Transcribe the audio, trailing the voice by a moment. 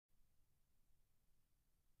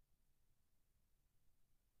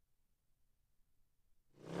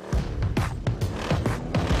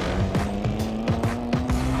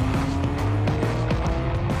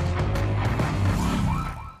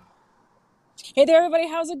Hey there, everybody.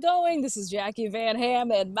 How's it going? This is Jackie Van Ham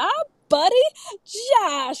and my buddy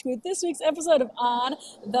Josh with this week's episode of On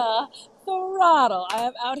the Throttle. I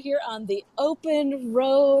am out here on the open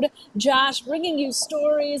road, Josh, bringing you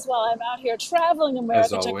stories while I'm out here traveling As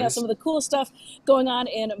America, checking out some always. of the cool stuff going on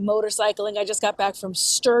in motorcycling. I just got back from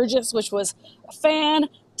Sturgis, which was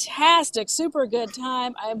fantastic, super good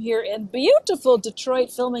time. I'm here in beautiful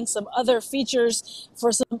Detroit filming some other features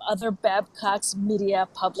for some other Babcock's media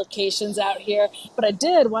publications out here. But I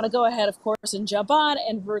did want to go ahead, of course, and jump on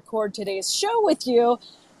and record today's show with you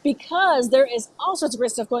because there is all sorts of great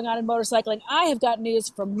stuff going on in motorcycling. I have got news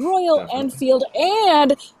from Royal Definitely. Enfield and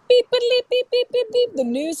beep, beep, beep, beep, beep, beep. The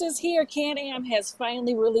news is here. Can-Am has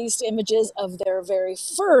finally released images of their very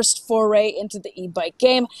first foray into the e-bike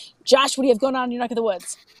game. Josh, what do you have going on in your neck of the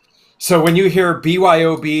woods? So when you hear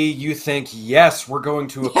B.Y.O.B, you think, yes, we're going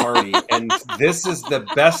to a party. And this is the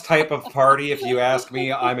best type of party, if you ask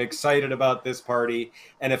me. I'm excited about this party.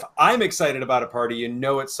 And if I'm excited about a party, you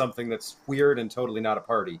know it's something that's weird and totally not a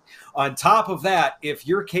party. On top of that, if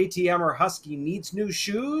your KTM or Husky needs new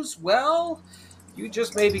shoes, well, you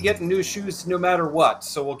just may be getting new shoes no matter what.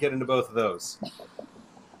 So we'll get into both of those.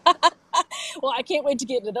 Well, I can't wait to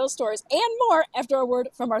get into those stories and more after a word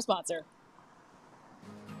from our sponsor.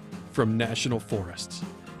 From national forests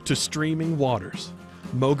to streaming waters,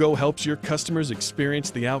 MOGO helps your customers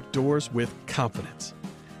experience the outdoors with confidence.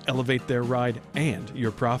 Elevate their ride and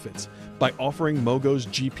your profits by offering MOGO's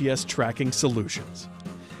GPS tracking solutions.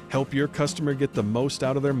 Help your customer get the most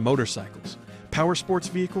out of their motorcycles, power sports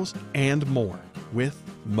vehicles, and more with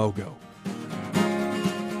MOGO.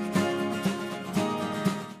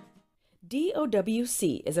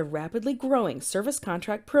 DOWC is a rapidly growing service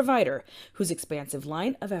contract provider whose expansive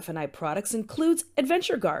line of F&I products includes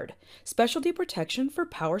Adventure Guard, specialty protection for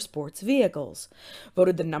power sports vehicles.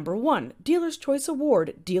 Voted the #1 Dealer's Choice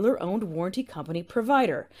Award dealer-owned warranty company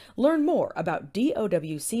provider. Learn more about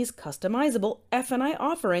DOWC's customizable F&I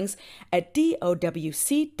offerings at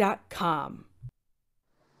DOWC.com.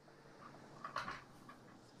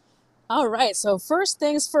 All right, so first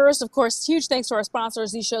things first, of course, huge thanks to our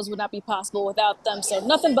sponsors. These shows would not be possible without them, so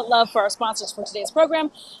nothing but love for our sponsors for today's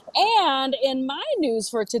program. And in my news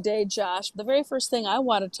for today, Josh, the very first thing I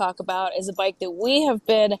want to talk about is a bike that we have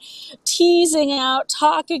been teasing out,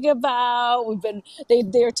 talking about. They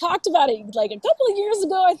talked about it like a couple of years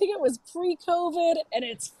ago. I think it was pre-COVID, and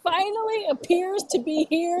it's finally appears to be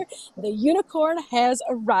here. The unicorn has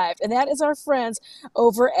arrived, and that is our friends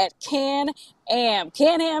over at Can-Am.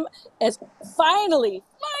 Can-Am has finally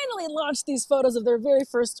launched these photos of their very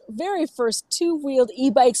first two-wheeled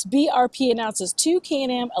e-bikes. BRP announces two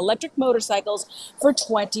Can-Am electric motorcycles for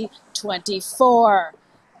 2024.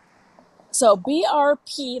 So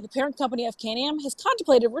BRP, the parent company of Can-Am, has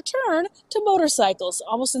contemplated return to motorcycles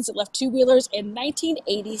almost since it left two-wheelers in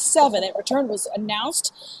 1987. That return was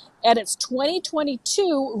announced at its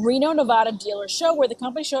 2022 Reno, Nevada dealer show, where the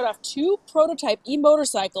company showed off two prototype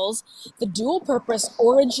e-motorcycles, the dual-purpose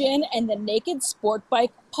Origin and the Naked Sport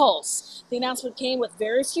Bike Pulse. The announcement came with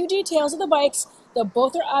very few details of the bikes, though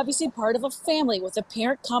both are obviously part of a family with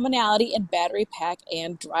apparent commonality in battery pack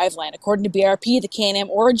and driveline. According to BRP, the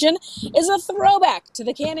Can-Am Origin is a throwback to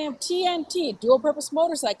the Can-Am TNT dual-purpose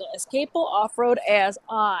motorcycle, as capable off-road as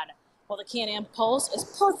on. While the Can-Am Pulse is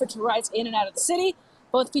perfect for rides in and out of the city,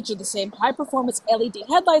 both feature the same high-performance LED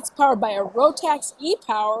headlights powered by a Rotax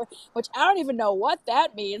e-Power, which I don't even know what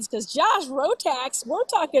that means, because Josh, Rotax, we're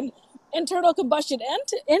talking internal combustion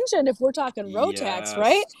engine if we're talking Rotax,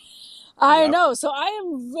 right? Yes. I Yep. know. So I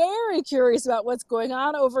am very curious about what's going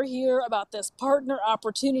on over here, about this partner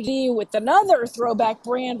opportunity with another throwback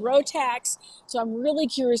brand, Rotax. So I'm really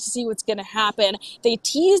curious to see what's going to happen. They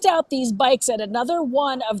teased out these bikes at another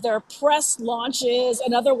one of their press launches,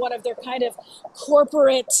 another one of their kind of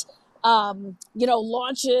corporate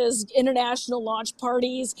launches, international launch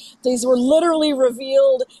parties. These were literally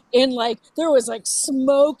revealed in there was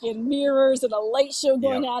smoke and mirrors and a light show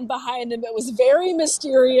going Yep. on behind them. It was very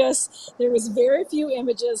mysterious. There was very few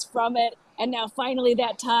images from it. And now finally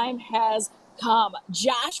that time has come.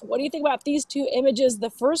 Josh, what do you think about these two images? The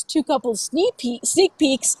first two couple sneak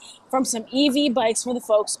peeks from some EV bikes from the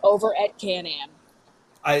folks over at Can-Am.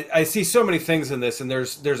 I see so many things in this, and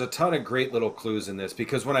there's a ton of great little clues in this,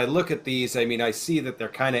 because when I look at these, I mean, I see that they're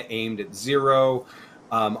kind of aimed at zero.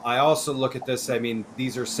 I also look at this, I mean,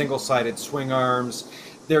 these are single-sided swing arms.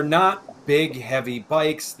 They're not big, heavy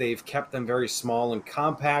bikes. They've kept them very small and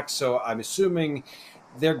compact, so I'm assuming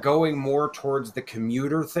they're going more towards the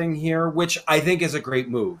commuter thing here, which I think is a great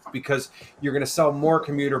move, because you're going to sell more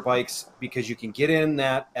commuter bikes because you can get in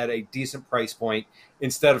that at a decent price point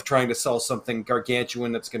instead of trying to sell something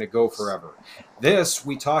gargantuan that's going to go forever. This,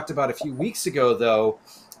 we talked about a few weeks ago, though,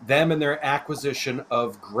 them and their acquisition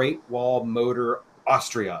of Great Wall Motor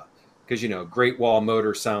Austria, because, you know, Great Wall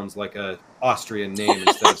Motor sounds like a Austrian name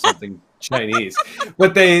instead of something Chinese.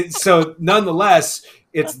 But so nonetheless,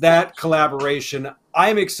 it's that collaboration.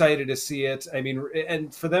 I'm excited to see it. I mean,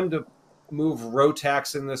 and for them to move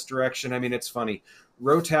Rotax in this direction, I mean, it's funny.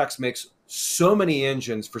 Rotax makes so many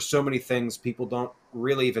engines for so many things, people don't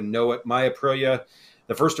really even know it. My Aprilia,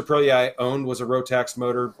 the first Aprilia I owned was a Rotax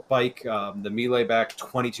motor bike, the Miele back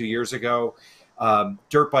 22 years ago.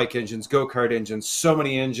 Dirt bike engines, go-kart engines, so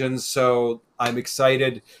many engines. So I'm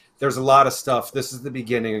excited. There's a lot of stuff. This is the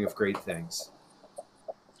beginning of great things.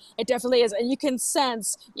 It definitely is. And you can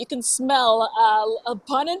sense, you can smell, a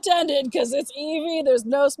pun intended, because it's EV, there's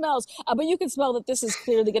no smells, but you can smell that this is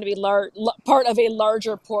clearly going to be part of a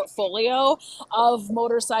larger portfolio of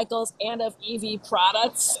motorcycles and of EV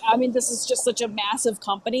products. I mean, this is just such a massive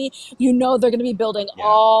company. You know, they're going to be building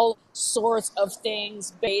all sorts of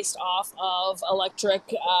things based off of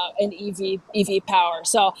electric and EV power.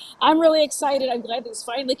 So I'm really excited. I'm glad this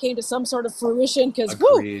finally came to some sort of fruition, because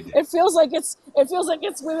it feels like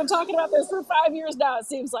we've been talking about this for 5 years now, it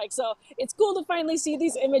seems like. So it's cool to finally see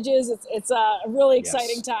these images. It's a really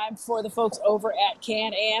exciting time for the folks over at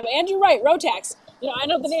Can-Am. And you're right, Rotax. You know, I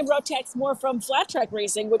know the name Rotax more from flat track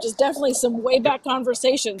racing, which is definitely some way back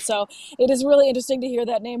conversation. So it is really interesting to hear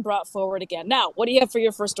that name brought forward again. Now, what do you have for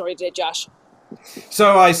your first story today, Josh?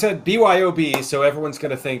 So I said B.Y.O.B, so everyone's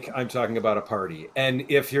going to think I'm talking about a party. And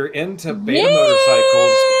if you're into beta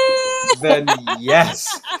motorcycles, then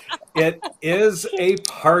yes, it is a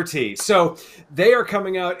party. So they are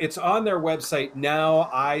coming out. It's on their website now.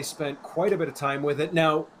 I spent quite a bit of time with it.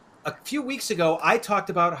 Now, a few weeks ago, I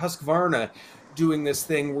talked about Husqvarna doing this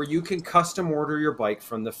thing where you can custom order your bike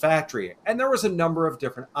from the factory. And there was a number of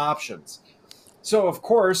different options. So, of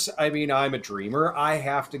course, I mean, I'm a dreamer. I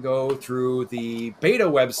have to go through the beta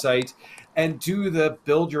website and do the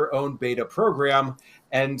build your own beta program.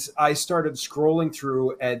 And I started scrolling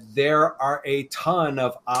through, and there are a ton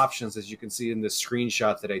of options, as you can see in this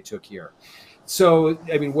screenshot that I took here. So,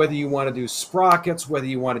 I mean, whether you want to do sprockets, whether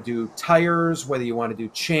you want to do tires, whether you want to do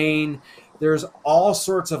chain, there's all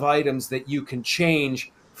sorts of items that you can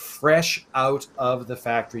change fresh out of the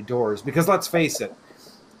factory doors. Because let's face it,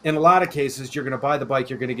 in a lot of cases, you're going to buy the bike,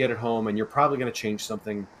 you're going to get it home, and you're probably going to change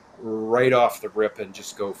something right off the rip and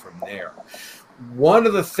just go from there. One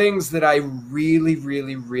of the things that I really,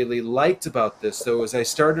 really, really liked about this, though, is I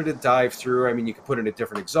started to dive through. I mean, you can put in a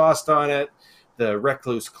different exhaust on it, the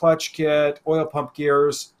Recluse clutch kit, oil pump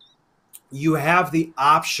gears. You have the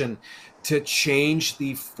option to change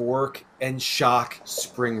the fork and shock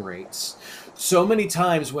spring rates. So many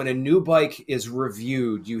times when a new bike is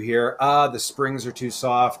reviewed, you hear, the springs are too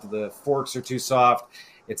soft, the forks are too soft,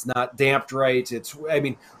 it's not damped right. I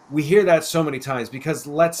mean, we hear that so many times because,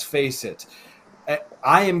 let's face it,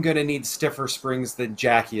 I am going to need stiffer springs than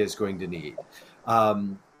Jacqui is going to need.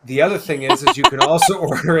 The other thing is you can also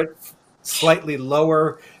order it slightly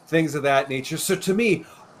lower, things of that nature. So to me,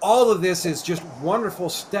 all of this is just wonderful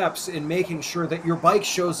steps in making sure that your bike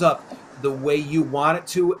shows up the way you want it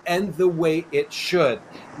to and the way it should.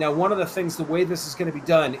 Now, one of the things, the way this is going to be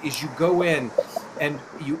done is you go in and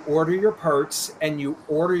you order your parts and you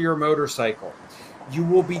order your motorcycle. You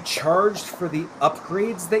will be charged for the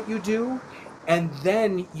upgrades that you do, and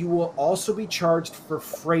then you will also be charged for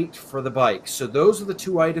freight for the bike. So those are the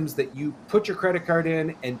two items that you put your credit card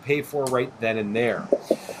in and pay for right then and there.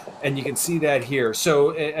 And you can see that here.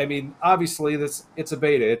 So, I mean, obviously, it's a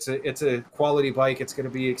beta. It's a quality bike. It's going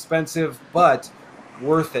to be expensive, but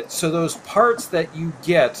worth it. So those parts that you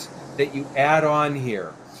get, that you add on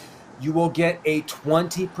here, you will get a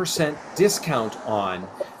 20% discount on,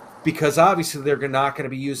 because obviously they're not going to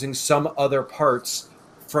be using some other parts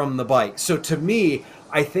from the bike. So to me,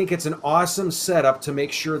 I think it's an awesome setup to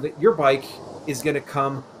make sure that your bike is going to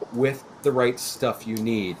come with the right stuff you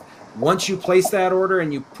need. Once you place that order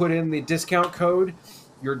and you put in the discount code,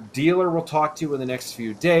 your dealer will talk to you in the next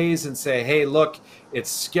few days and say, hey, look, it's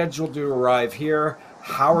scheduled to arrive here.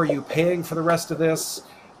 How are you paying for the rest of this?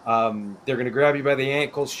 They're going to grab you by the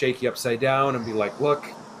ankles, shake you upside down, and be like, look,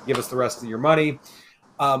 give us the rest of your money.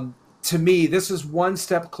 To me, this is one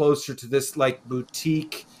step closer to this, like,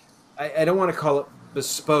 boutique. I don't want to call it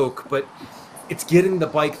bespoke, but it's getting the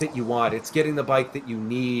bike that you want. It's getting the bike that you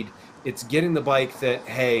need. It's getting the bike that,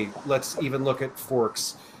 hey, let's even look at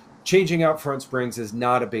forks. changing out front springs is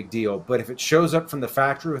not a big deal. But if it shows up from the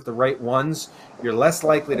factory with the right ones, you're less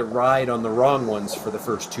likely to ride on the wrong ones for the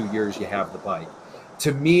first 2 years you have the bike.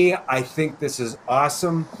 To me, I think this is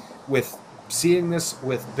awesome. With seeing this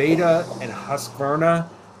with Beta and Husqvarna,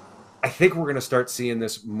 I think we're going to start seeing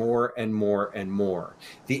this more and more and more.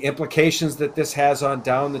 The implications that this has on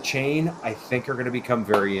down the chain, I think, are going to become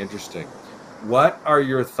very interesting. What are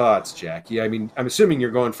your thoughts, Jacqui? I mean, I'm assuming you're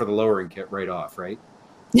going for the lowering kit right off, right?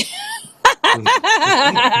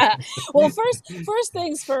 Well, first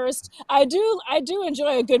things first. I do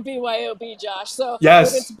enjoy a good BYOB, Josh. So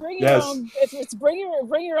yes, if it's bring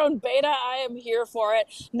your own Beta, I am here for it.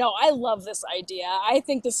 No, I love this idea. I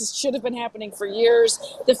think should have been happening for years.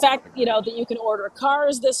 The fact that you can order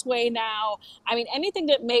cars this way now. I mean, anything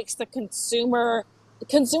that makes the consumer's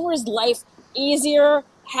life easier,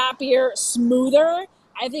 happier, smoother,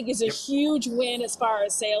 I think is a huge win as far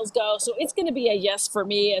as sales go. So it's going to be a yes for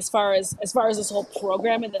me as far as this whole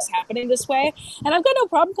program and this happening this way. And I've got no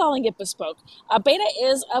problem calling it bespoke. Beta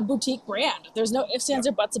is a boutique brand. There's no ifs, ands,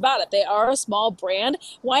 or buts about it. They are a small brand.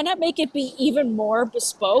 Why not make it be even more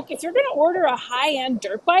bespoke? If you're going to order a high-end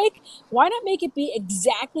dirt bike, why not make it be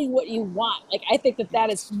exactly what you want? Like, I think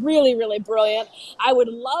that is really, really brilliant. I would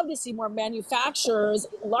love to see more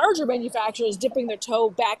larger manufacturers dipping their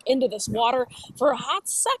toe back into this water. For a hot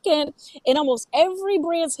second, in almost every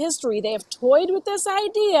brand's history, they have toyed with this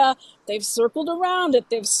idea. They've circled around it.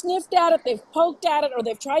 They've sniffed at it. They've poked at it, or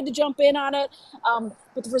they've tried to jump in on it.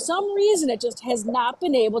 But for some reason, it just has not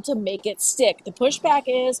been able to make it stick. The pushback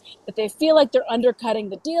is that they feel like they're undercutting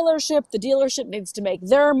the dealership. The dealership needs to make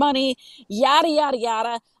their money, yada, yada,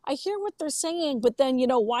 yada. I hear what they're saying, but then,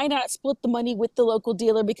 why not split the money with the local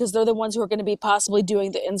dealer, because they're the ones who are going to be possibly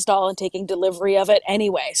doing the install and taking delivery of it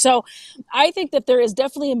anyway. So I think that there is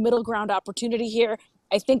definitely a middle ground opportunity here.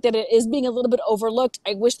 I think that it is being a little bit overlooked.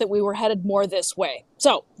 I wish that we were headed more this way.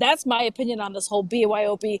 So that's my opinion on this whole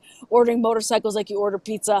BYOB, ordering motorcycles like you order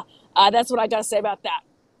pizza. That's what I got to say about that.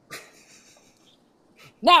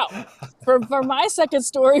 Now, for my second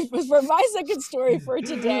story for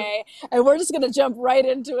today, and we're just going to jump right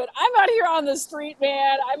into it. I'm out here on the street,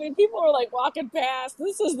 man. I mean, people are like walking past.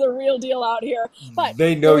 This is the real deal out here. But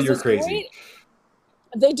they know you're crazy.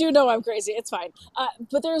 They do know I'm crazy. It's fine.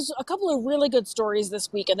 But there's a couple of really good stories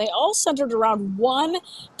this week, and they all centered around one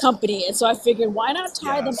company. And so I figured, why not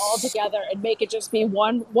tie them all together and make it just be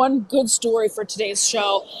one good story for today's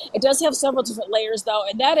show? It does have several different layers, though,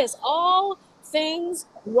 and that is all things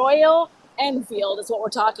Royal Enfield is what we're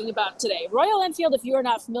talking about today. Royal Enfield, if you are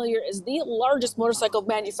not familiar, is the largest motorcycle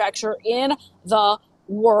manufacturer in the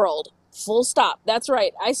world. Full stop. That's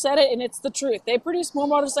right. I said it, and it's the truth. They produce more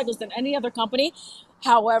motorcycles than any other company.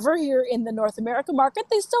 However, here in the North American market,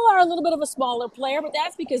 they still are a little bit of a smaller player, but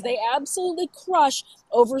that's because they absolutely crush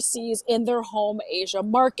overseas in their home Asia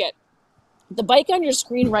market. The bike on your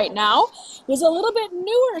screen right now was a little bit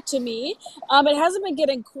newer to me. It hasn't been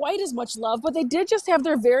getting quite as much love, but they did just have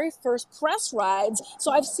their very first press rides.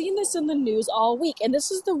 So I've seen this in the news all week. And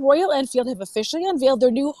this is the Royal Enfield have officially unveiled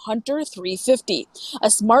their new Hunter 350,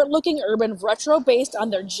 a smart-looking urban retro based on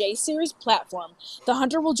their J-Series platform. The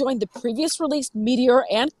Hunter will join the previous released Meteor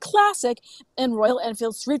and Classic in Royal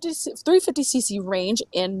Enfield's 350cc range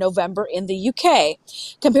in November in the UK.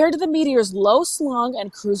 Compared to the Meteor's low slung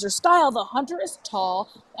and cruiser style, the Hunter is tall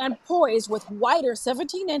and poised with wider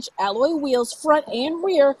 17-inch alloy wheels front and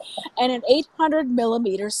rear and an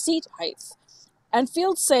 800-millimeter seat height.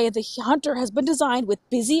 Enfield say the Hunter has been designed with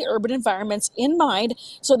busy urban environments in mind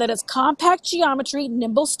so that its compact geometry,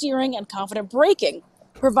 nimble steering, and confident braking.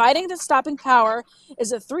 Providing the stopping power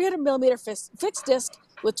is a 300-millimeter fixed disc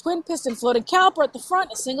with twin-piston floating caliper at the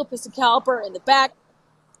front, a single-piston caliper in the back.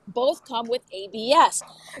 Both come with ABS.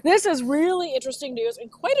 This is really interesting news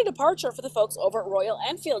and quite a departure for the folks over at Royal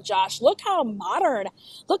Enfield, Josh. Look how modern,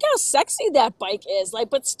 look how sexy that bike is,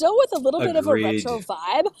 but still with a little bit of a retro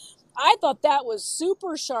vibe. I thought that was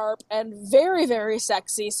super sharp and very, very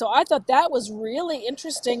sexy. So I thought that was really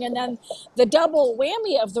interesting. And then the double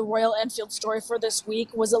whammy of the Royal Enfield story for this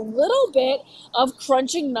week was a little bit of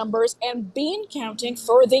crunching numbers and bean counting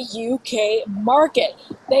for the UK market.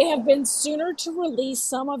 They have been sooner to release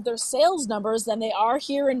some of their sales numbers than they are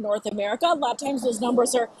here in North America. A lot of times those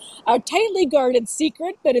numbers are a tightly guarded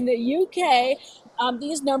secret, but in the UK,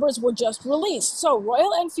 these numbers were just released. So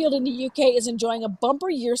Royal Enfield in the UK is enjoying a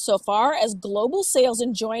bumper year so far, as global sales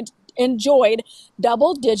enjoyed enjoyed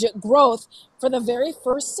double-digit growth for the very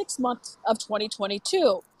first 6 months of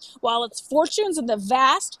 2022. While its fortunes in the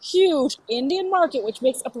vast, huge Indian market, which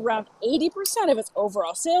makes up around 80% of its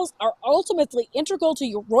overall sales, are ultimately integral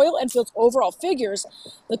to Royal Enfield's overall figures,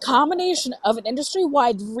 the combination of an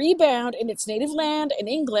industry-wide rebound in its native land in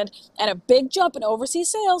England and a big jump in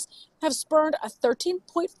overseas sales have spurred a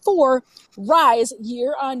 13.4 rise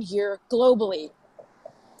year-on-year globally.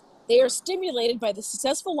 They are stimulated by the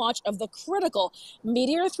successful launch of the critical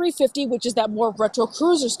Meteor 350, which is that more retro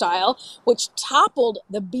cruiser style, which toppled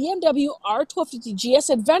the BMW R1250 GS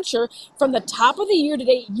Adventure from the top of the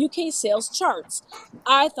year-to-date UK sales charts.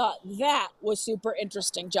 I thought that was super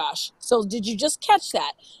interesting, Josh. So did you just catch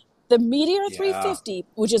that? The Meteor 350,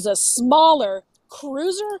 which is a smaller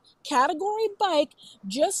cruiser category bike,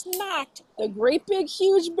 just knocked the great big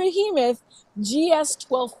huge behemoth GS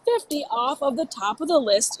 1250 off of the top of the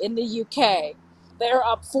list in the UK. They're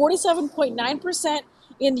up 47.9%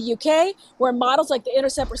 in the UK, where models like the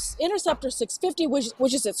Interceptor 650,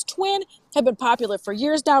 which is its twin, have been popular for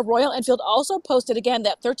years now. Royal Enfield also posted again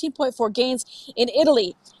that 13.4 gains in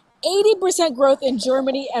Italy, 80% growth in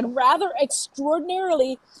Germany, and rather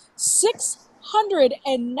extraordinarily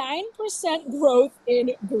 609% growth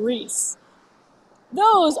in Greece.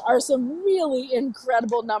 Those are some really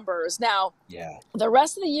incredible numbers. Now, the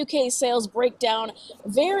rest of the UK sales breakdown,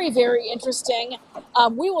 very, very interesting.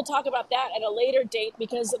 We will talk about that at a later date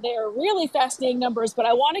because they are really fascinating numbers, but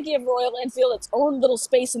I want to give Royal Enfield its own little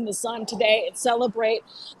space in the sun today and celebrate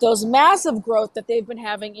those massive growth that they've been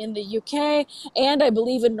having in the UK and I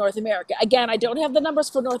believe in North America. Again, I don't have the numbers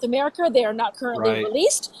for North America. They are not currently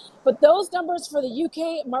released, but those numbers for the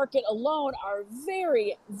UK market alone are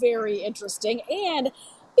very, very interesting. And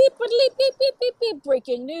beep,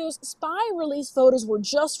 breaking news. Spy release photos were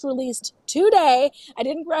just released today. I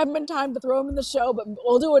didn't grab them in time to throw them in the show, but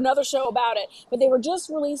we'll do another show about it. But they were just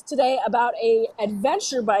released today about a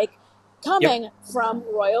adventure bike coming from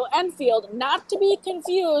Royal Enfield, not to be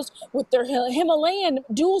confused with their Himalayan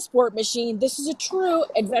dual sport machine. This is a true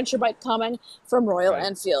adventure bike coming from Royal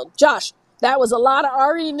Enfield. Josh, that was a lot of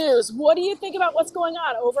RE news. What do you think about what's going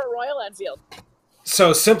on over at Royal Enfield?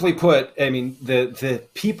 So simply put, I mean, the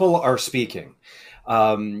people are speaking.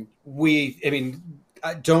 Don't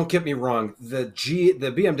get me wrong. The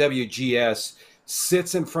BMW GS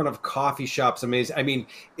sits in front of coffee shops. Amazing. I mean,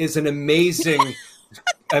 is an amazing,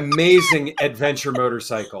 amazing adventure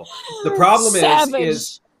motorcycle. The problem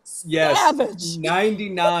is yes,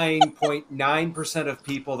 99.9% of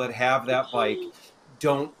people that have that bike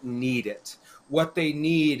don't need it. What they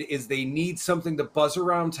need is they need something to buzz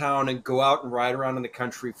around town and go out and ride around in the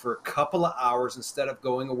country for a couple of hours instead of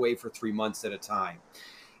going away for 3 months at a time.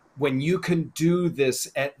 When you can do this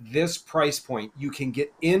at this price point, you can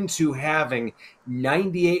get into having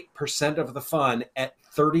 98% of the fun at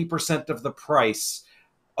 30% of the price.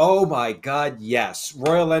 Oh my God, yes.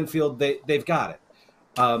 Royal Enfield, they've got it.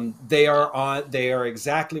 They are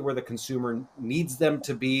exactly where the consumer needs them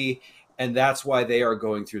to be, and that's why they are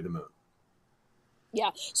going through the moon.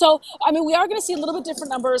 Yeah. So, I mean, we are going to see a little bit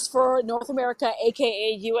different numbers for North America,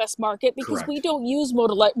 aka US market, because we don't use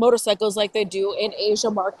motorcycles like they do in Asia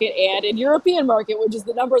market and in European market, which is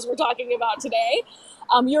the numbers we're talking about today.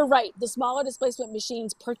 You're right. The smaller displacement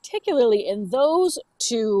machines, particularly in those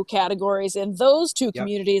two categories, in those two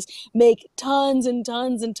communities, make tons and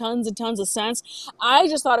tons and tons and tons of sense. I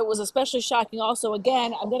just thought it was especially shocking also,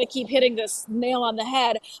 again, I'm going to keep hitting this nail on the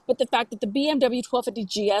head, but the fact that the BMW 1250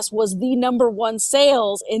 GS was the #1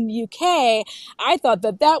 sales in the UK, I thought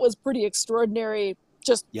that was pretty extraordinary,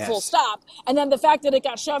 just full stop. And then the fact that it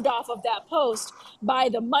got shoved off of that post by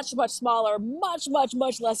the much, much smaller, much, much,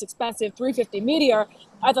 much less expensive 350 Meteor,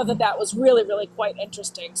 I thought that was really, really quite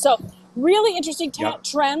interesting. So really interesting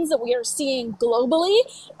trends that we are seeing globally.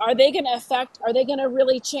 Are they going to affect, are they going to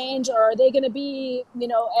really change, or are they going to be,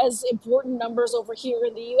 as important numbers over here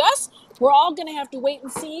in the US? We're all going to have to wait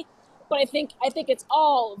and see. But I think it's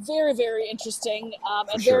all very, very interesting and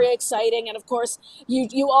very exciting. And of course,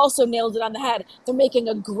 you also nailed it on the head. They're making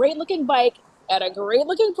a great looking bike at a great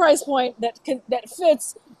looking price point that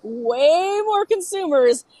fits way more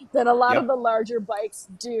consumers than a lot of the larger bikes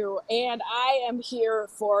do. And I am here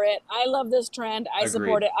for it. I love this trend. I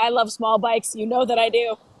support it. I love small bikes. You know that I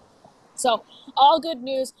do. So all good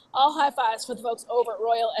news, all high fives for the folks over at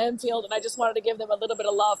Royal Enfield, and I just wanted to give them a little bit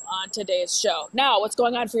of love on today's show. Now, what's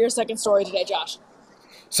going on for your second story today, Josh?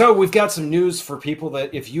 So we've got some news for people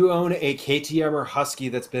that if you own a KTM or Husky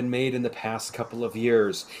that's been made in the past couple of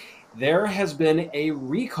years, there has been a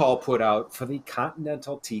recall put out for the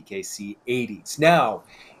Continental TKC 80s. Now,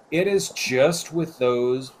 It is just with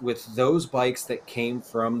those bikes that came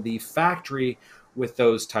from the factory with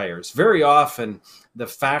those tires. Very often, the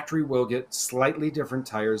factory will get slightly different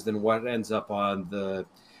tires than what ends up on the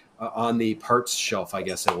parts shelf, I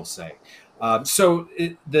guess I will say.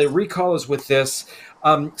 The recall is with this.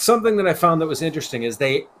 Something that I found that was interesting is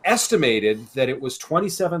they estimated that it was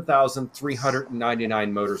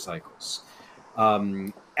 27,399 motorcycles.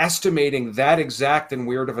 Estimating that exact and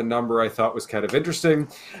weird of a number I thought was kind of interesting.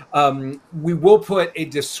 We will put a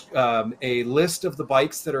list of the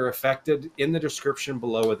bikes that are affected in the description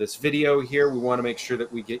below of this video here. We want to make sure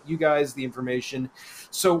that we get you guys the information.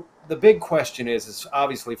 So the big question is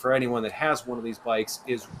obviously for anyone that has one of these bikes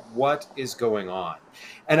is what is going on?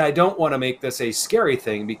 And I don't want to make this a scary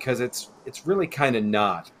thing because it's really kind of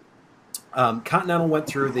not. Continental went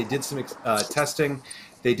through, they did some testing.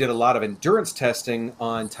 They did a lot of endurance testing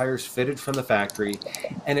on tires fitted from the factory,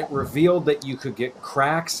 and it revealed that you could get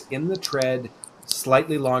cracks in the tread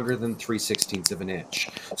slightly longer than 3/16 of an inch.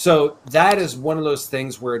 So that is one of those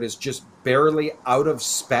things where it is just barely out of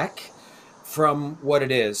spec from what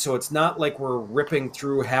it is. So it's not like we're ripping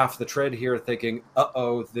through half the tread here thinking,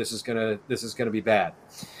 uh-oh, this is gonna be bad.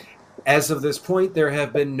 As of this point, there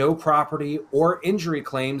have been no property or injury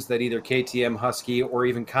claims that either KTM, Husky, or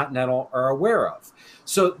even Continental are aware of.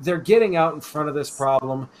 So they're getting out in front of this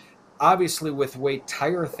problem. Obviously, with the way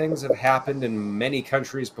tire things have happened in many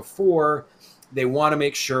countries before, they want to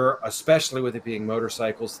make sure, especially with it being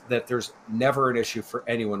motorcycles, that there's never an issue for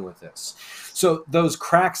anyone with this. So those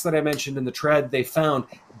cracks that I mentioned in the tread, they found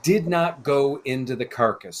did not go into the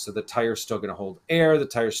carcass. So the tire's still going to hold air. The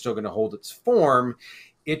tire's still going to hold its form.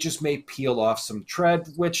 It just may peel off some tread,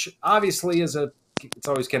 which obviously it's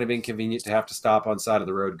always kind of inconvenient to have to stop on side of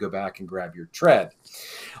the road, go back and grab your tread.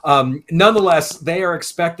 Nonetheless, they are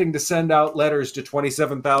expecting to send out letters to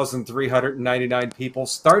 27,399 people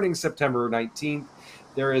starting September 19th.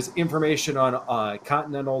 There is information on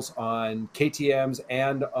Continentals, on KTM's,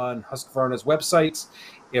 and on Husqvarna's websites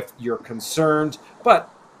if you're concerned. But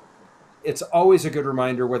it's always a good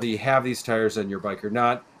reminder, whether you have these tires on your bike or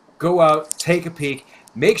not, go out, take a peek,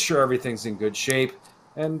 make sure everything's in good shape,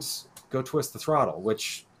 and go twist the throttle,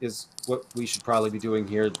 which is what we should probably be doing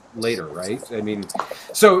here later, right? I mean,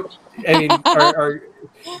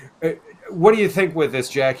 what do you think with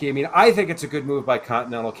this, Jacqui? I mean, I think it's a good move by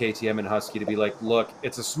Continental, KTM, and Husky to be like, look,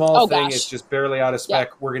 it's a small thing. Gosh. It's just barely out of spec.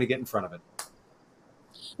 Yeah. We're going to get in front of it.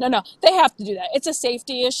 No, they have to do that. It's a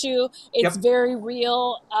safety issue. It's very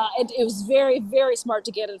real. It was very, very smart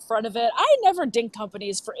to get in front of it. I never ding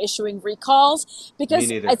companies for issuing recalls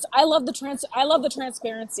because I love the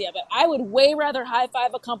transparency of it. I would way rather high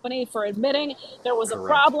five a company for admitting there was a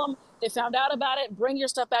problem. They found out about it. Bring your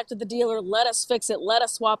stuff back to the dealer. Let us fix it. Let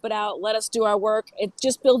us swap it out. Let us do our work. It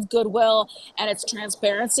just builds goodwill and it's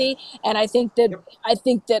transparency. And I think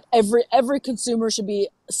that every consumer should be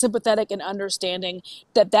sympathetic and understanding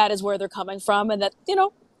that is where they're coming from, and that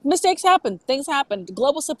mistakes happen, things happen.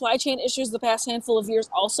 Global supply chain issues the past handful of years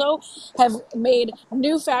also have made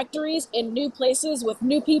new factories in new places with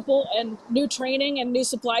new people and new training and new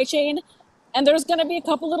supply chain. And there's going to be a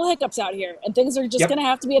couple little hiccups out here, and things are just going to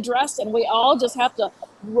have to be addressed, and we all just have to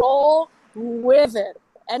roll with it.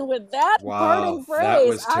 And with that parting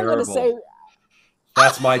phrase, I'm going to say,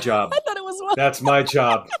 that's my job. I thought it was That's my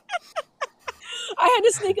job. I had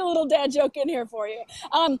to sneak a little dad joke in here for you.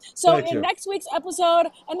 Next week's episode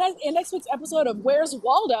of Where's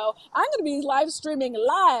Waldo, I'm going to be live streaming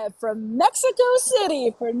live from Mexico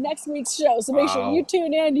City for next week's show. So make sure you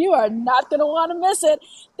tune in. You are not going to want to miss it.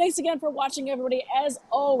 Thanks again for watching, everybody. As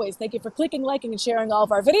always, thank you for clicking, liking, and sharing all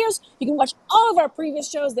of our videos. You can watch all of our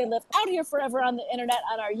previous shows. They live out here forever on the internet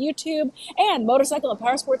on our YouTube and Motorcycle and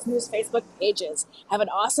Powersports News Facebook pages. Have an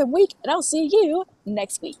awesome week, and I'll see you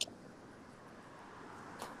next week.